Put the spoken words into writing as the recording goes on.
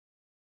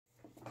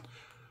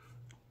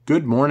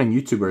Good morning,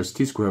 YouTubers.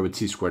 T-Square with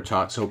T-Square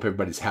Talks. Hope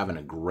everybody's having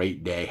a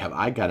great day.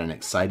 I got an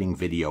exciting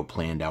video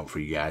planned out for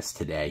you guys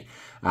today.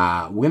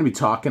 We're going to be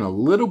talking a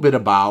little bit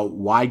about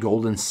why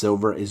gold and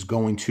silver is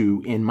going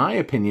to, in my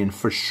opinion,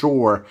 for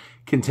sure,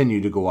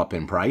 continue to go up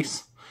in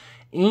price.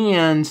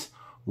 And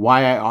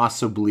why I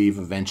also believe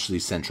eventually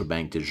central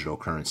bank digital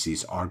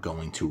currencies are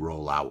going to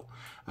roll out.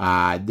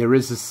 There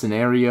is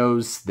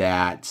scenarios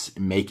that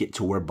make it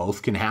to where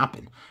both can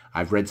happen.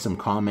 I've read some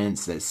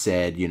comments that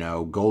said, you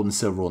know, gold and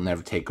silver will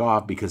never take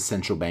off because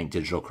central bank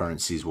digital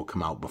currencies will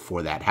come out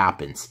before that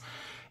happens.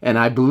 And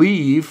I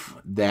believe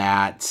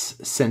that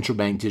central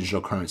bank digital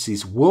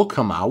currencies will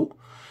come out.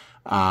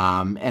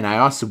 And I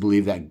also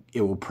believe that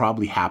it will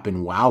probably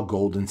happen while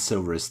gold and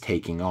silver is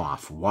taking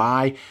off.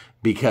 Why?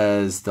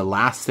 Because the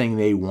last thing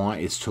they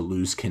want is to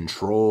lose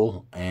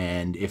control.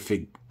 And if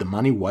the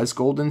money was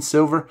gold and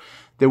silver,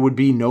 there would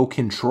be no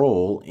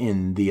control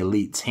in the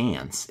elite's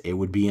hands. It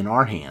would be in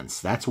our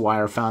hands. That's why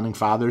our founding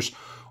fathers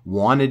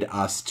wanted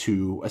us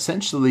to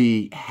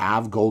essentially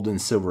have gold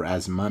and silver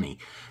as money,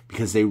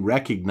 because they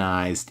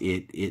recognized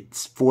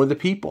it's for the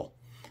people.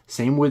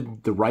 Same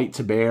with the right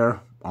to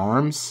bear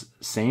arms.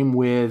 Same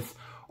with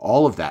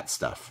all of that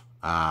stuff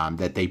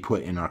that they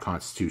put in our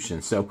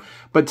Constitution.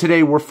 But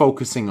today we're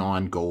focusing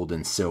on gold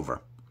and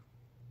silver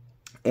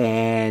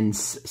and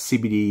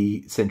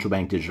CBD, central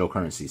bank digital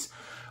currencies.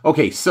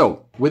 Okay,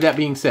 so with that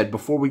being said,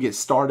 before we get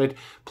started,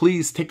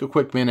 please take a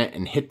quick minute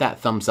and hit that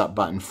thumbs up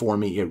button for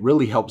me. It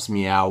really helps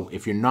me out.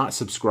 If you're not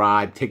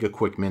subscribed, take a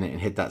quick minute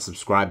and hit that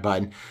subscribe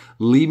button.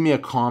 Leave me a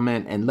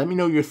comment and let me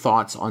know your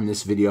thoughts on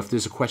this video. If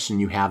there's a question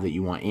you have that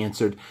you want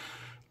answered,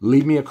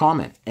 leave me a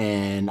comment.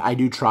 And I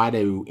do try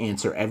to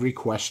answer every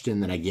question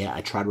that I get.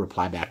 I try to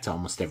reply back to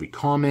almost every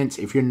comment.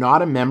 If you're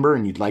not a member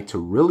and you'd like to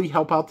really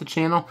help out the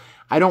channel,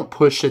 I don't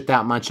push it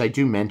that much. I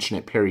do mention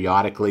it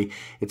periodically.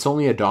 It's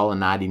only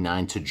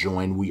 $1.99 to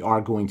join. We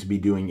are going to be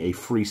doing a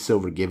free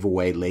silver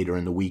giveaway later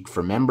in the week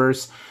for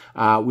members.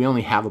 We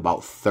only have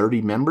about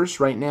 30 members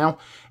right now.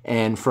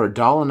 And for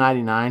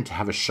 $1.99 to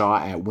have a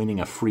shot at winning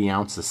a free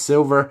ounce of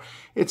silver,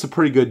 it's a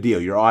pretty good deal.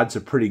 Your odds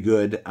are pretty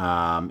good,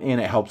 and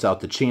it helps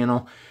out the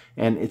channel.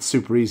 And it's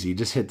super easy. You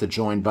just hit the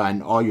join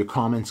button. All your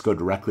comments go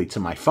directly to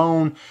my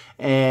phone,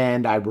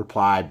 and I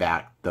reply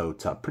back, though,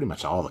 to pretty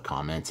much all the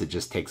comments. It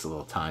just takes a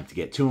little time to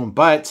get to them.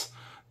 But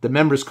the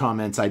members'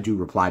 comments, I do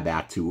reply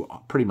back to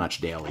pretty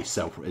much daily,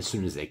 so as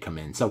soon as they come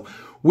in. So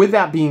with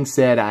that being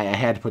said, I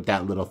had to put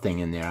that little thing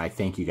in there. I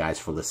thank you guys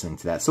for listening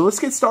to that. So let's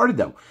get started,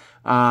 though.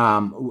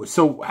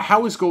 So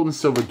how is gold and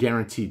silver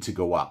guaranteed to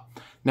go up?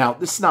 Now,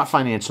 this is not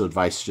financial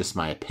advice, just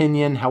my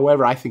opinion.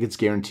 However, I think it's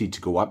guaranteed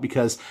to go up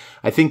because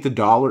I think the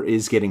dollar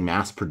is getting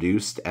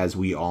mass-produced. As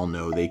we all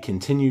know, they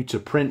continue to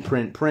print.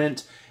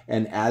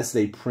 And as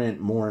they print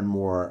more and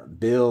more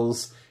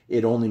bills,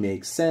 it only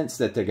makes sense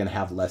that they're going to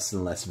have less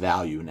and less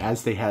value. And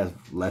as they have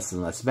less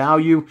and less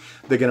value,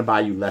 they're going to buy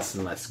you less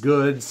and less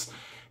goods.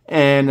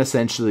 And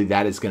essentially,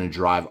 that is going to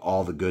drive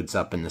all the goods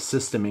up in the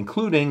system,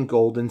 including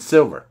gold and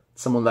silver.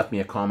 Someone left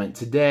me a comment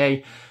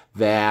today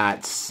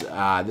that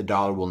the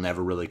dollar will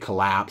never really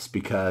collapse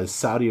because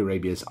Saudi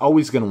Arabia is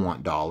always going to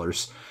want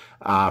dollars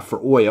for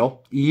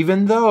oil,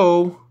 even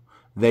though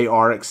they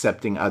are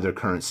accepting other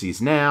currencies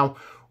now.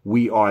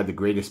 We are the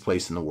greatest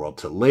place in the world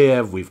to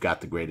live. We've got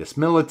the greatest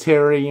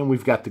military, and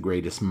we've got the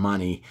greatest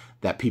money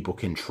that people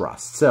can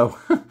trust. So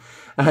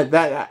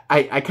that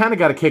I kind of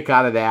got a kick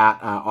out of that,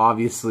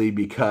 obviously,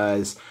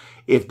 because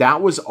if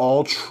that was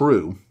all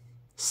true,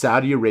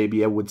 Saudi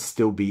Arabia would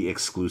still be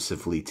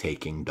exclusively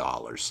taking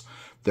dollars.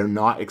 They're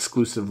not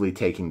exclusively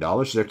taking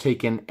dollars. They're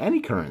taking any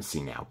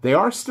currency now. They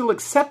are still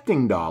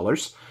accepting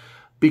dollars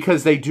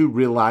because they do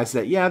realize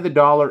that, yeah, the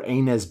dollar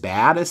ain't as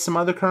bad as some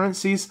other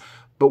currencies,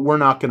 but we're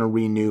not going to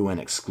renew an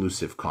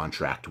exclusive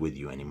contract with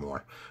you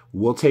anymore.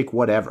 We'll take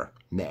whatever.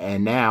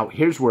 And now,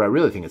 here's where I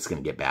really think it's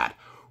going to get bad.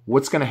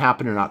 What's going to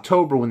happen in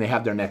October when they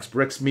have their next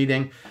BRICS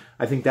meeting?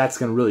 I think that's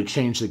going to really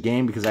change the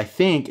game because I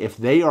think if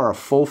they are a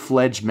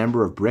full-fledged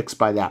member of BRICS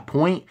by that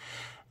point,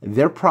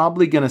 they're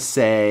probably going to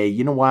say,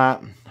 you know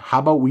what, how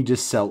about we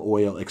just sell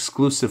oil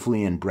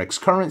exclusively in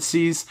BRICS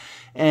currencies,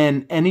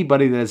 and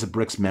anybody that is a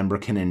BRICS member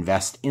can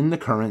invest in the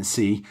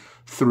currency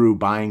through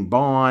buying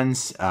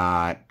bonds,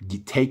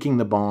 taking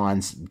the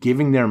bonds,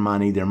 giving their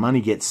money. Their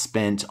money gets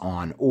spent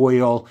on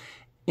oil,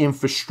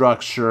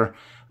 infrastructure,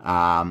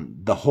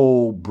 the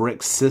whole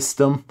BRICS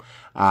system.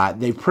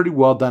 They've pretty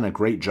well done a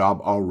great job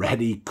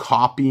already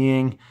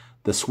copying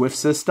the SWIFT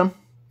system.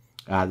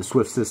 The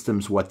SWIFT system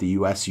is what the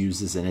U.S.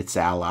 uses in its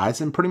allies,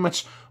 and pretty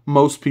much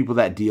most people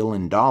that deal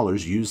in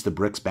dollars use the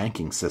BRICS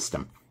banking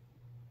system.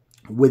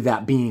 With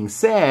that being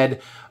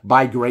said,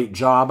 by great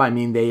job, I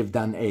mean they have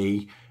done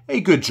a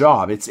good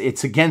job.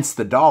 It's against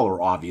the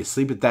dollar,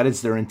 obviously, but that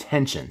is their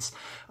intentions.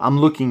 I'm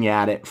looking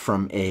at it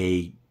from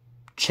a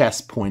chess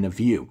point of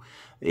view.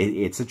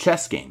 It's a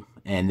chess game,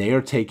 and they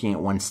are taking it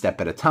one step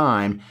at a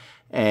time,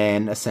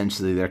 and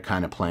essentially they're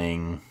kind of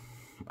playing,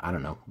 I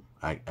don't know,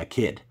 a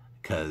kid.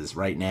 because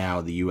right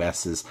now the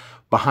U.S. is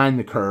behind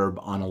the curve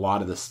on a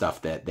lot of the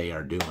stuff that they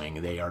are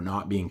doing. They are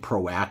not being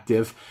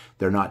proactive.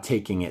 They're not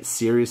taking it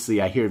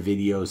seriously. I hear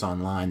videos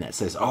online that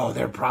says, oh,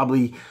 they're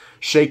probably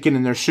shaking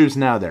in their shoes.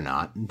 No, they're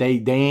not.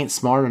 They ain't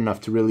smart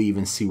enough to really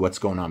even see what's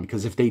going on,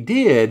 because if they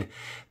did,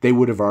 they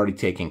would have already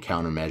taken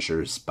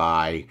countermeasures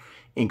by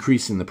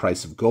increasing the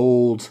price of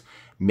gold,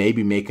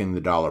 maybe making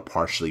the dollar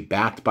partially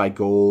backed by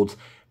gold,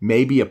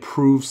 maybe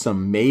approve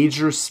some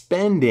major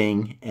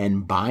spending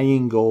and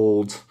buying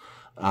gold,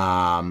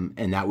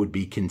 and that would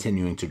be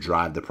continuing to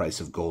drive the price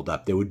of gold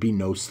up. There would be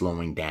no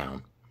slowing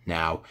down.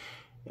 Now,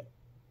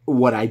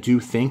 what I do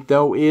think,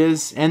 though,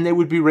 is, and they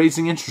would be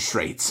raising interest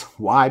rates.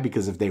 Why?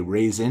 Because if they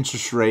raise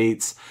interest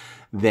rates,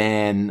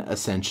 then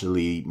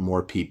essentially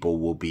more people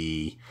will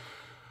be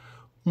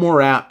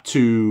more apt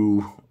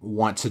to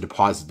want to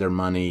deposit their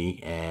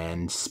money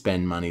and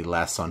spend money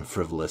less on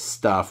frivolous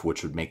stuff,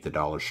 which would make the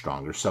dollar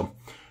stronger. So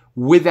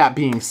with that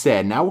being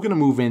said, now we're going to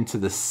move into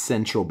the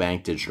central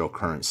bank digital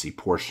currency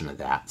portion of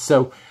that.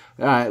 So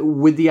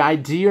with the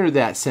idea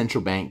that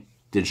central bank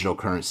digital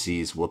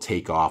currencies will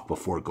take off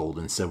before gold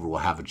and silver will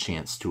have a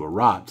chance to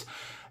erupt,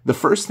 the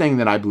first thing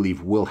that I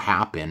believe will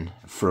happen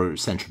for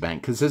central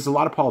bank, because there's a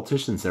lot of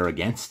politicians that are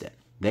against it.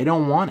 They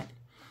don't want it.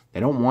 They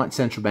don't want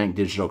central bank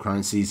digital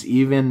currencies.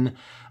 Even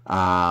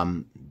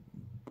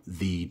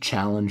the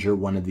challenger,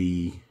 one of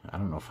the, I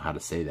don't know how to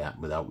say that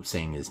without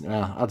saying his,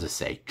 I'll just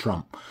say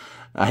Trump.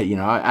 You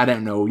know, I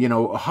don't know, you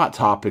know, hot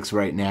topics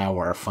right now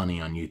are funny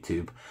on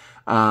YouTube.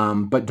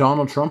 But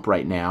Donald Trump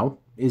right now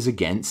is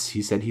against,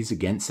 he said he's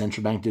against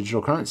central bank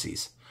digital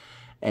currencies.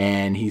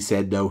 And he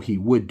said, though, he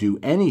would do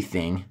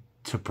anything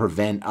to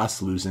prevent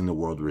us losing the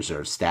world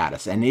reserve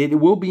status. And it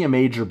will be a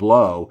major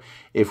blow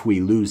if we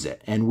lose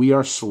it. And we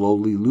are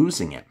slowly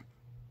losing it.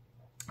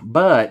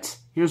 But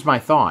here's my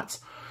thoughts.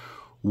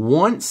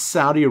 Once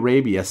Saudi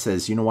Arabia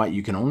says, you know what,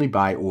 you can only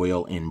buy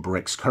oil in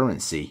BRICS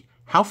currency,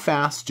 how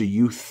fast do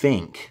you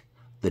think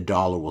the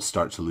dollar will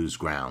start to lose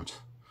ground?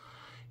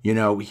 You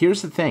know,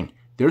 here's the thing.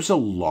 There's a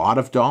lot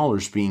of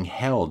dollars being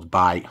held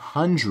by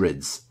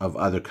hundreds of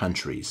other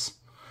countries.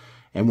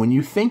 And when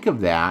you think of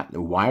that,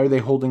 why are they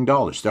holding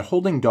dollars? They're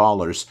holding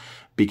dollars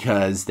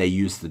because they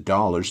use the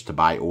dollars to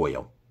buy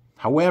oil.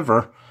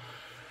 However,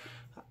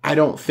 I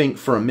don't think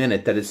for a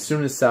minute that as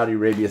soon as Saudi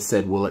Arabia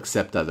said we'll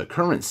accept other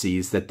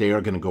currencies, that they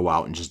are going to go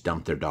out and just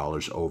dump their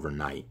dollars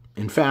overnight.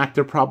 In fact,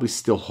 they're probably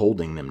still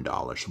holding them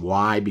dollars.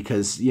 Why?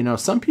 Because, you know,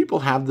 some people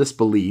have this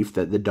belief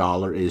that the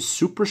dollar is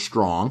super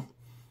strong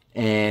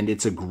and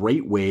it's a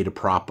great way to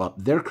prop up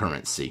their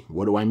currency.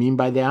 What do I mean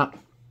by that?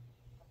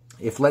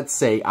 If, let's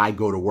say, I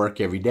go to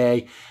work every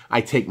day,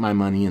 I take my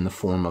money in the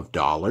form of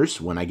dollars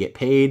when I get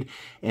paid,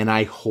 and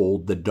I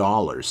hold the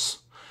dollars.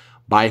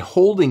 By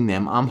holding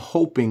them, I'm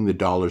hoping the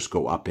dollars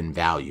go up in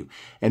value.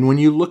 And when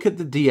you look at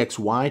the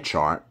DXY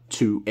chart,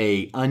 to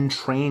a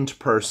untrained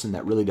person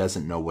that really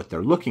doesn't know what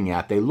they're looking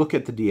at, they look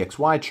at the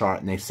DXY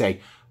chart and they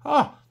say,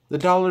 oh, the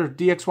dollar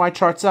DXY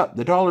chart's up,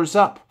 the dollar's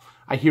up.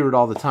 I hear it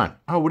all the time.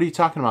 Oh, what are you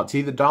talking about,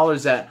 T? The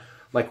dollar's at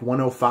like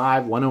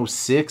 105,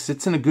 106.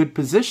 It's in a good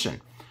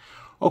position.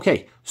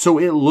 Okay, so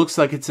it looks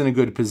like it's in a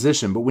good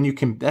position, but when you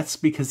can, that's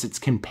because it's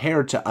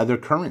compared to other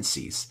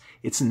currencies.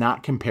 It's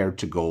not compared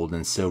to gold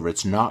and silver.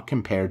 It's not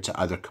compared to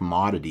other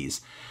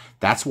commodities.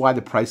 That's why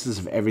the prices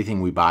of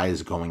everything we buy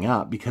is going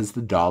up, because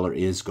the dollar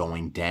is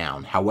going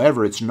down.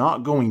 However, it's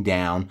not going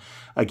down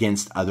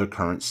against other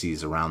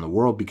currencies around the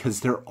world because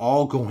they're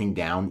all going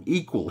down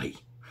equally.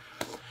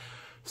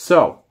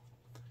 So,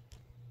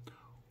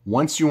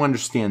 once you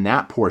understand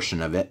that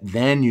portion of it,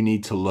 then you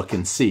need to look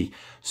and see.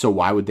 So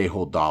why would they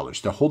hold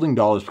dollars? They're holding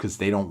dollars because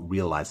they don't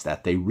realize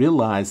that. They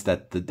realize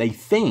that they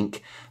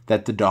think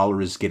that the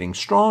dollar is getting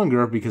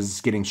stronger because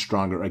it's getting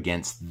stronger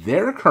against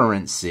their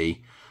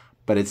currency,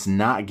 but it's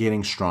not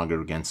getting stronger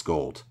against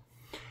gold.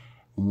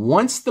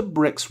 Once the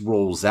BRICS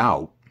rolls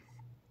out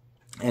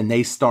and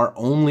they start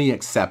only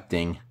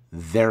accepting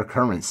their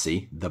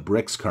currency, the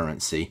BRICS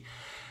currency,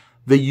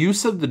 the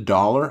use of the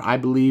dollar, I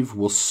believe,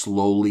 will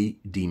slowly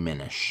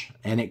diminish.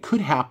 And it could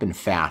happen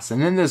fast.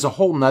 And then there's a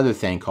whole nother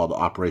thing called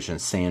Operation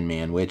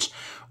Sandman, which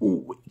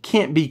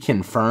can't be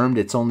confirmed.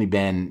 It's only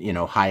been, you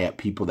know, high up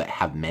people that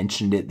have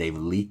mentioned it. They've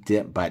leaked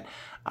it. But,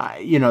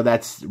 you know,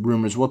 that's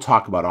rumors. We'll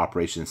talk about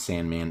Operation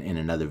Sandman in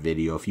another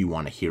video if you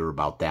want to hear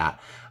about that.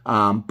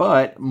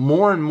 But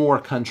more and more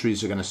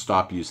countries are going to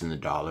stop using the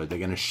dollar. They're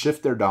going to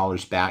shift their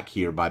dollars back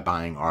here by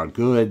buying our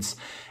goods.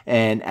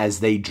 And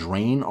as they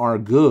drain our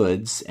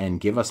goods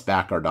and give us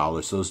back our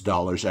dollars, those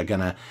dollars are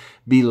going to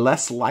be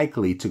less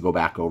likely to go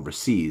back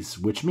overseas,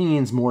 which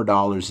means more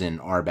dollars in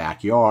our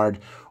backyard,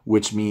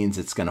 which means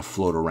it's going to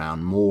float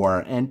around more.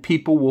 And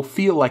people will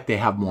feel like they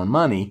have more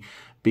money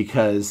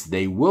because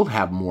they will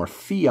have more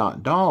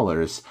fiat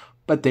dollars,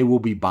 but they will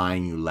be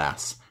buying you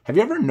less. Have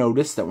you ever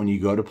noticed that when you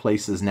go to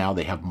places now,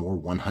 they have more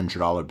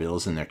 $100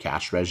 bills in their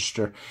cash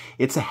register?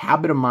 It's a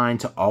habit of mine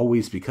to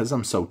always, because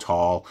I'm so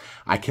tall,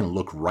 I can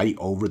look right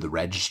over the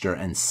register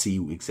and see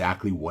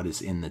exactly what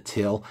is in the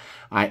till.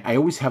 I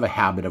always have a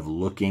habit of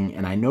looking,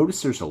 and I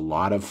notice there's a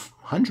lot of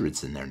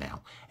hundreds in there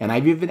now. And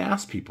I've even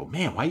asked people,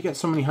 man, why you got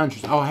so many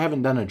hundreds? Oh, I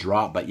haven't done a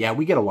drop, but yeah,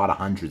 we get a lot of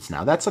hundreds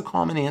now. That's a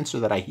common answer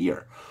that I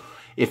hear.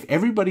 If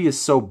everybody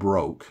is so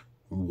broke,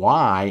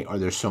 why are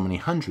there so many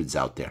hundreds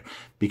out there?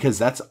 Because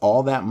that's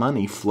all that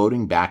money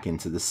floating back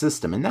into the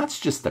system. And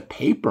that's just the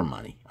paper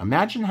money.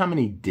 Imagine how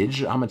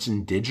much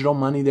in digital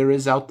money there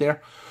is out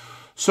there.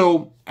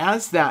 So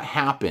as that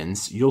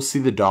happens, you'll see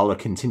the dollar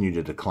continue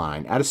to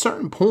decline. At a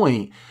certain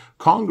point,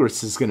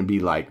 Congress is going to be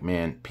like,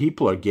 man,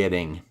 people are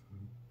getting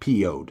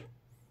PO'd.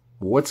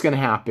 What's going to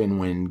happen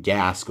when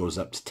gas goes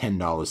up to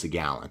 $10 a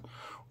gallon?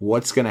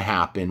 What's going to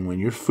happen when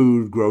your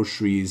food,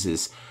 groceries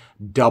is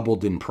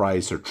doubled in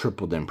price or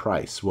tripled in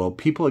price? Well,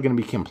 people are going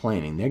to be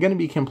complaining. They're going to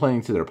be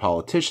complaining to their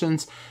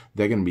politicians.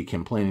 They're going to be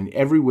complaining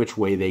every which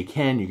way they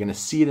can. You're going to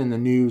see it in the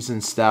news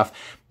and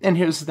stuff. And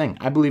here's the thing.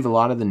 I believe a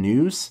lot of the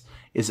news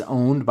is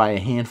owned by a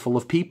handful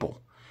of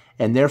people.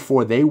 And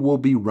therefore, they will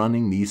be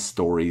running these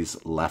stories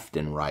left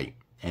and right.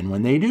 And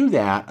when they do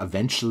that,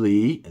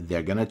 eventually,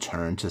 they're going to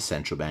turn to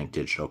central bank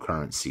digital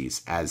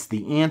currencies as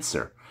the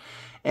answer.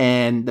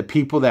 And the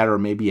people that are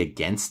maybe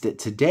against it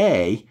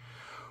today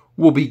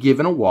will be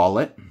given a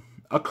wallet,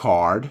 a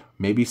card,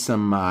 maybe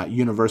some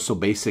universal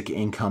basic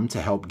income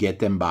to help get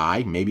them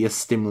by, maybe a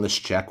stimulus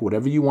check,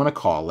 whatever you want to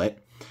call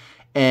it,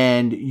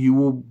 and you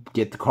will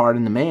get the card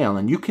in the mail.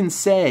 And you can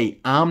say,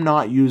 I'm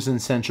not using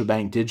central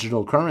bank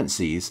digital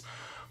currencies,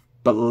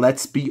 but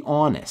let's be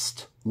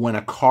honest. When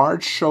a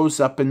card shows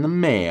up in the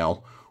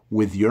mail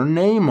with your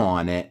name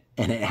on it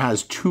and it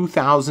has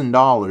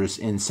 $2,000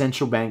 in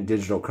central bank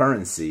digital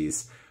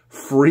currencies,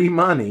 free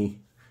money,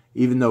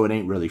 even though it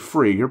ain't really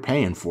free, you're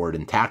paying for it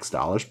in tax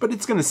dollars, but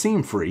it's going to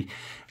seem free.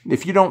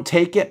 If you don't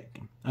take it,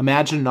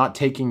 imagine not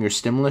taking your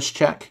stimulus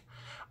check.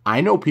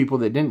 I know people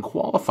that didn't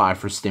qualify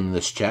for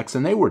stimulus checks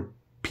and they were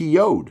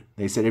PO'd.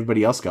 They said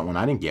everybody else got one.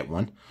 I didn't get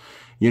one.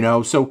 You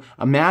know, so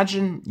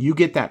imagine you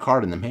get that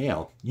card in the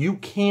mail. You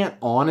can't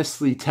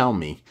honestly tell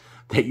me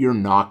that you're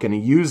not going to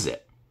use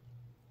it.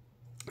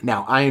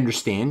 Now, I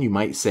understand you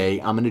might say,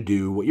 I'm going to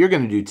do what you're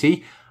going to do,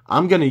 T.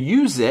 I'm going to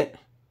use it,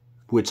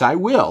 which I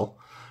will,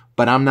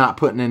 but I'm not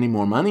putting any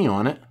more money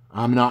on it.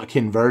 I'm not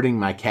converting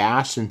my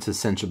cash into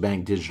central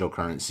bank digital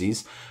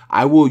currencies.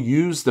 I will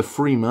use the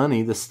free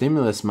money, the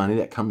stimulus money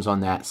that comes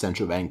on that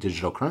central bank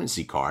digital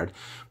currency card,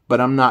 but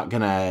I'm not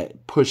going to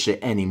push it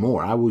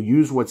anymore. I will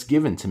use what's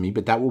given to me,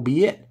 but that will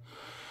be it.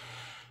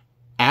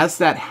 As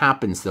that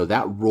happens, though,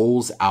 that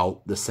rolls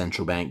out the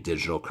central bank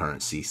digital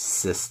currency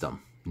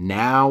system.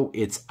 Now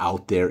it's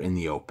out there in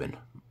the open.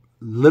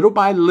 Little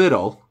by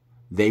little,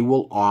 they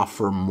will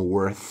offer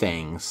more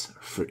things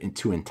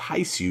to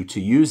entice you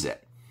to use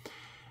it.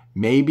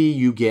 Maybe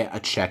you get a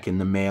check in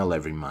the mail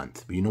every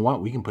month. But you know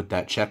what? We can put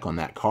that check on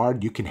that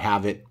card. You can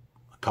have it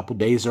a couple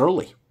days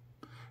early.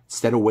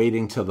 Instead of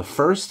waiting till the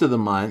 1st of the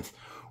month,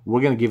 we're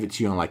going to give it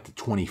to you on like the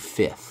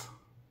 25th.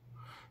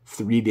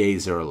 3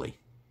 days early.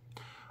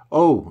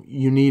 Oh,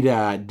 you need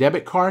a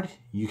debit card?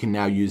 You can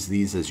now use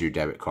these as your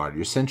debit card.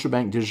 Your central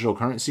bank digital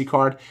currency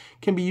card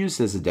can be used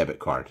as a debit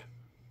card.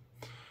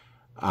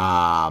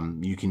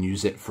 You can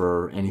use it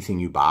for anything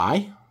you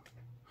buy.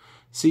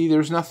 See,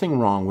 there's nothing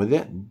wrong with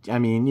it. I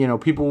mean, you know,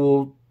 people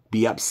will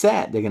be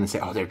upset. They're going to say,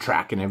 oh, they're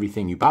tracking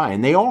everything you buy.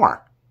 And they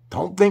are.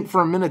 Don't think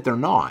for a minute they're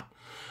not.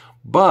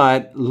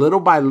 But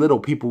little by little,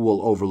 people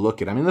will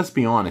overlook it. I mean, let's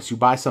be honest. You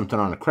buy something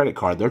on a credit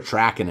card, they're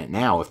tracking it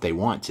now if they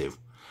want to.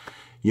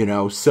 You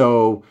know,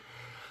 so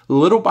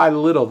little by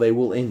little, they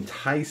will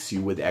entice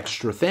you with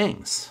extra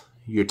things.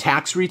 Your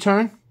tax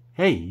return,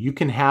 hey, you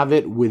can have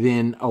it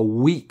within a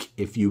week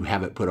if you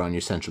have it put on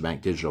your central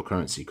bank digital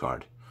currency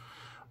card.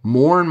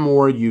 More and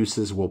more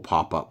uses will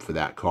pop up for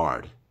that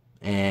card.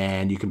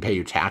 And you can pay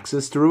your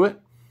taxes through it.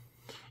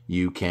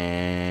 You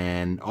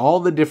can, all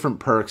the different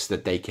perks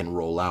that they can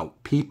roll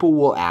out, people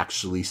will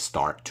actually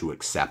start to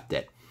accept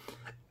it.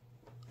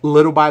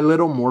 Little by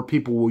little, more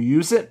people will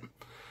use it.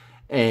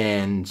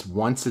 And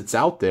once it's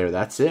out there,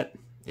 that's it.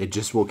 It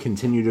just will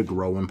continue to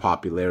grow in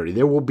popularity.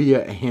 There will be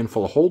a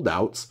handful of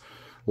holdouts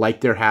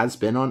like there has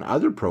been on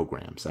other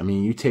programs. I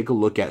mean, you take a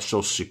look at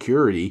Social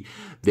Security.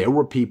 There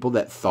were people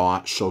that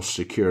thought Social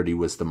Security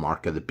was the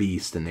mark of the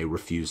beast and they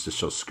refused the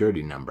Social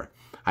Security number.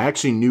 I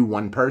actually knew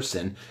one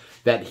person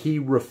that he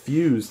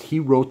refused. He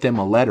wrote them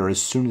a letter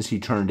as soon as he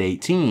turned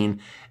 18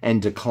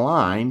 and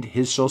declined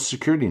his Social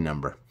Security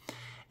number.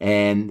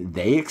 And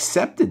they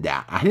accepted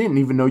that. I didn't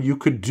even know you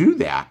could do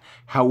that.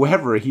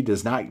 However, he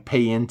does not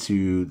pay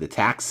into the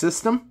tax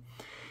system.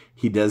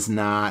 He does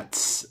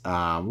not,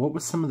 what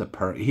was some of the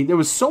perks? There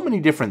was so many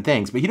different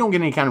things, but he don't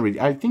get any kind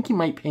of, I think he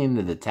might pay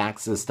into the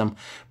tax system,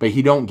 but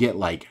he don't get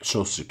like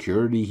Social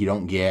Security. He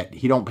don't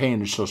pay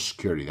into Social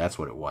Security. That's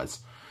what it was.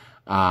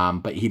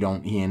 But he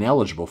ain't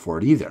eligible for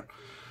it either.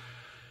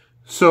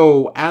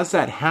 So as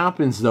that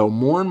happens, though,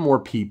 more and more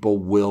people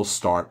will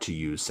start to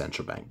use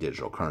central bank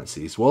digital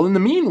currencies. Well, in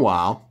the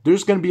meanwhile,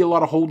 there's going to be a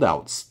lot of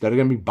holdouts that are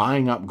going to be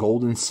buying up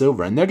gold and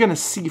silver, and they're going to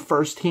see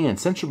firsthand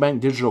central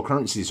bank digital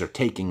currencies are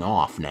taking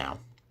off now.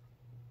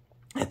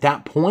 At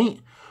that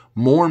point,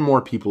 more and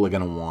more people are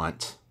going to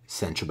want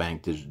central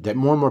bank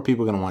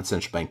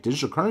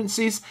digital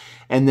currencies,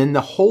 and then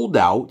the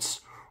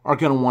holdouts are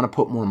going to want to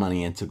put more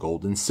money into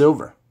gold and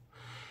silver.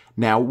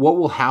 Now, what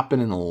will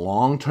happen in the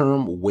long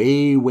term,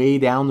 way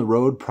down the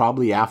road,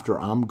 probably after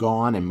I'm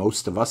gone and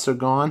most of us are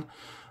gone,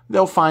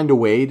 they'll find a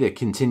way to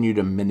continue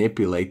to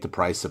manipulate the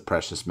price of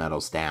precious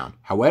metals down.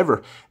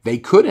 However, they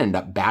could end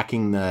up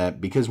backing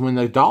because when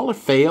the dollar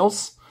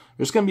fails,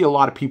 there's going to be a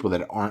lot of people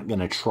that aren't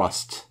going to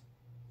trust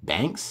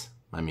banks.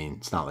 I mean,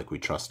 it's not like we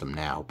trust them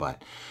now,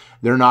 but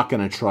they're not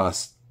going to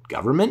trust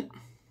government.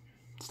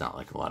 It's not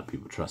like a lot of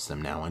people trust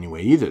them now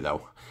anyway either,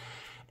 though.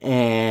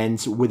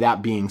 And with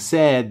that being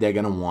said, they're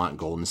going to want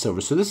gold and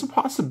silver. So there's a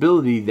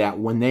possibility that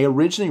when they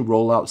originally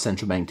roll out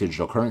central bank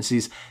digital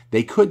currencies,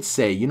 they could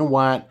say, you know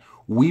what?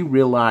 We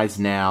realize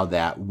now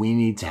that we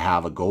need to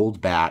have a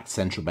gold-backed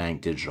central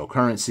bank digital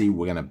currency.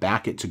 We're going to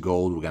back it to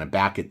gold. We're going to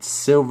back it to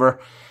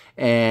silver.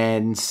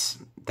 And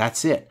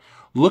that's it.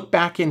 Look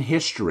back in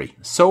history.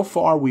 So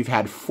far, we've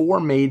had 4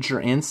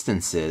 major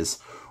instances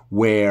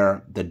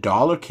where the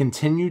dollar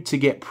continued to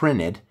get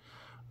printed,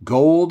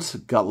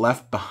 gold got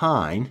left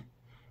behind,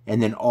 and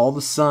then all of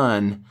a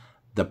sudden,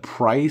 the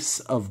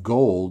price of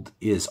gold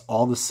is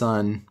all of a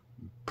sudden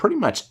pretty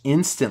much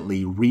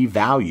instantly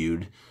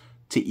revalued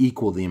to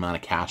equal the amount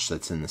of cash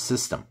that's in the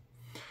system.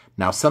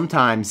 Now,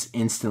 sometimes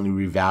instantly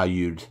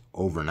revalued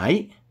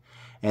overnight,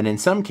 and in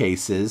some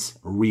cases,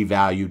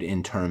 revalued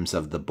in terms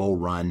of the bull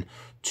run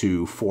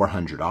to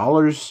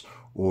 $400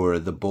 or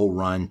the bull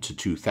run to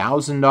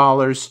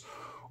 $2,000,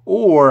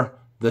 or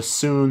the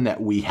soon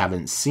that we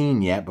haven't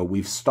seen yet, but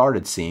we've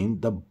started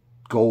seeing, the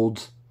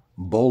gold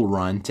bull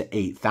run to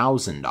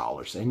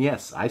 $8,000. And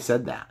yes, I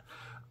said that.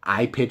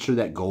 I picture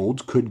that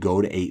gold could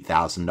go to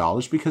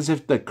 $8,000 because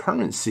if the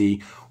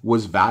currency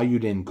was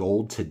valued in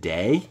gold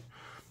today,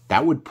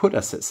 that would put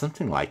us at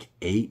something like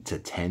 $8,000 to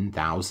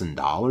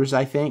 $10,000,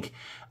 I think.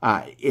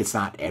 It's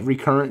not every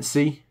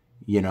currency,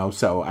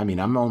 so I mean,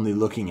 I'm only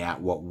looking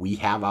at what we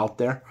have out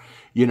there,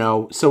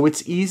 so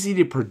it's easy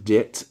to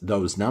predict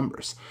those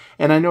numbers.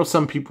 And I know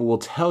some people will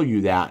tell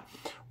you that,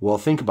 well,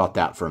 think about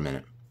that for a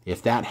minute.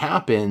 If that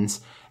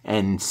happens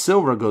and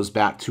silver goes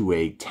back to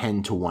a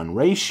 10-to-1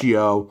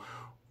 ratio,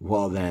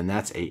 well, then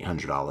that's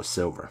 $800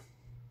 silver.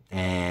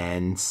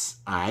 And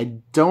I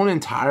don't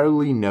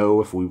entirely know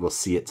if we will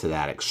see it to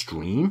that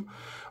extreme,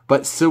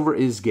 but silver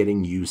is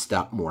getting used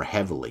up more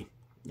heavily.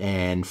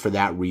 And for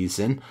that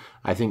reason,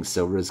 I think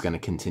silver is going to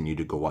continue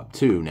to go up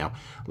too. Now,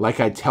 like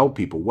I tell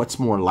people, what's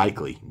more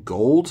likely?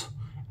 Gold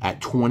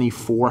at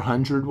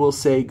 2,400, we'll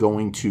say,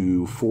 going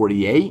to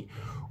 48,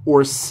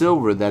 or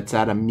silver that's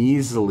at a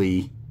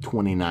measly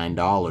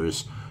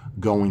 $29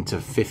 going to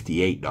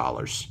 $58.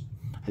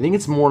 I think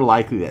it's more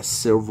likely that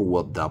silver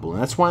will double,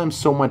 and that's why I'm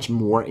so much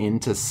more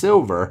into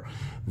silver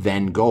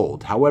than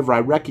gold. However,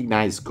 I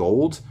recognize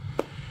gold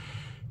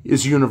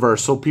is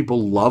universal.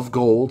 People love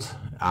gold.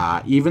 There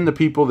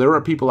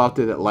are people out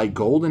there that like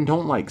gold and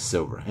don't like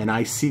silver, and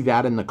I see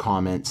that in the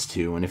comments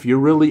too. And if you're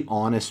really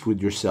honest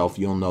with yourself,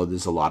 you'll know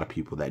there's a lot of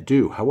people that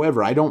do.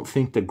 However, I don't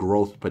think the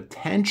growth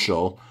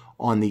potential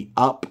on the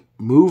up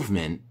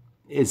movement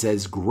is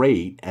as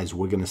great as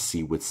we're going to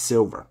see with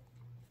silver.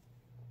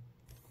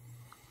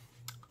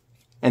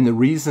 And the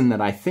reason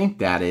that I think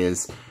that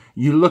is,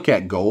 you look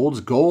at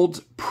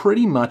gold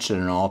pretty much at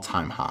an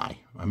all-time high.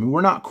 I mean,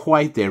 we're not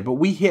quite there, but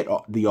we hit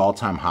the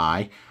all-time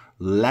high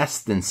less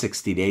than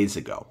 60 days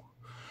ago.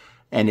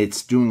 And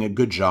it's doing a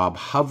good job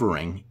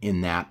hovering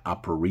in that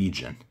upper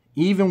region.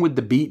 Even with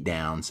the beat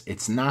downs,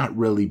 it's not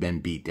really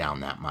been beat down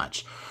that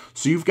much.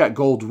 So you've got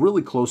gold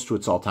really close to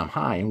its all-time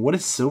high. And what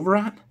is silver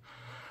at?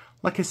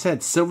 Like I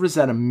said, silver's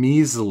at a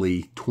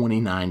measly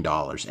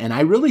 $29. And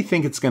I really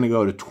think it's going to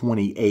go to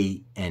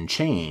 28 and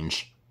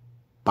change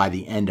by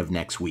the end of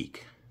next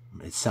week.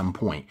 At some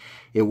point.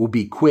 It will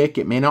be quick.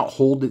 It may not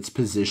hold its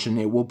position.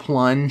 It will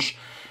plunge.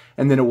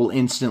 And then it will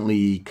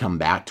instantly come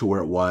back to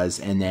where it was.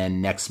 And then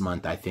next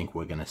month, I think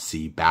we're going to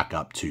see back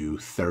up to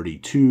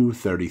 $32,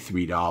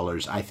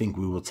 $33. I think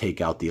we will take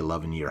out the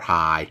 11-year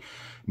high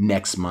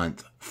next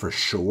month for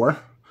sure.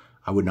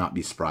 I would not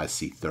be surprised to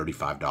see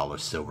 $35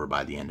 silver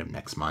by the end of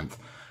next month.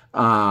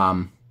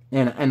 And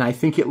I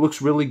think it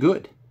looks really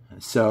good.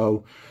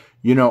 So,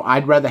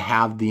 I'd rather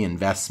have the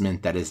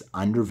investment that is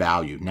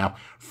undervalued. Now,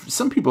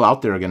 some people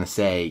out there are going to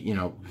say,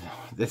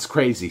 that's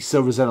crazy.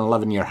 Silver's at an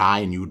 11-year high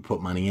and you would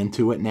put money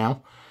into it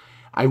now.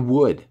 I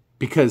would.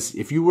 Because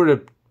if you were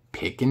to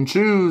pick and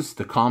choose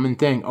the common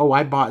thing, oh,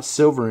 I bought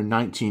silver in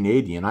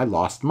 1980 and I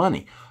lost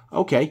money.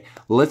 Okay,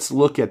 let's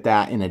look at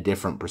that in a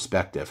different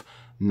perspective.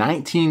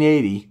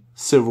 1980,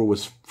 silver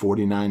was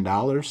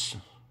 $49.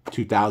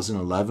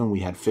 2011,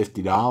 we had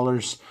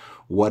 $50,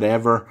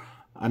 whatever.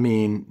 I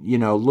mean,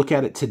 look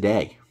at it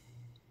today.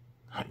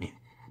 I mean,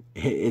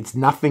 It's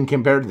nothing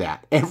compared to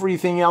that.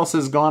 Everything else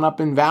has gone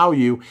up in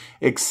value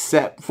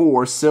except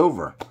for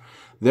silver.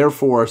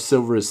 Therefore,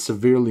 silver is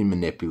severely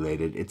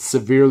manipulated. It's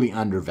severely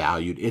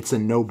undervalued. It's a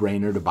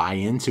no-brainer to buy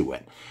into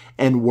it.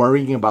 And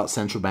worrying about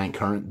central bank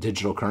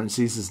digital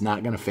currencies is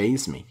not going to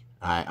faze me.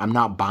 I'm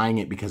not buying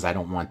it because I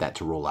don't want that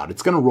to roll out.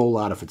 It's going to roll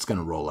out if it's going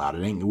to roll out.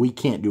 We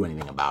can't do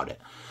anything about it.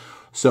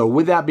 So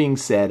with that being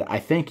said, I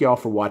thank you all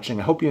for watching.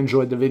 I hope you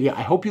enjoyed the video.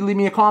 I hope you leave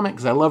me a comment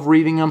because I love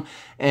reading them.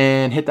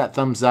 And hit that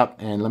thumbs up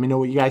and let me know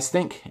what you guys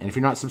think. And if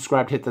you're not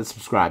subscribed, hit that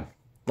subscribe.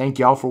 Thank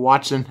you all for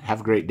watching.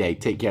 Have a great day.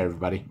 Take care,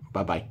 everybody.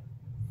 Bye-bye.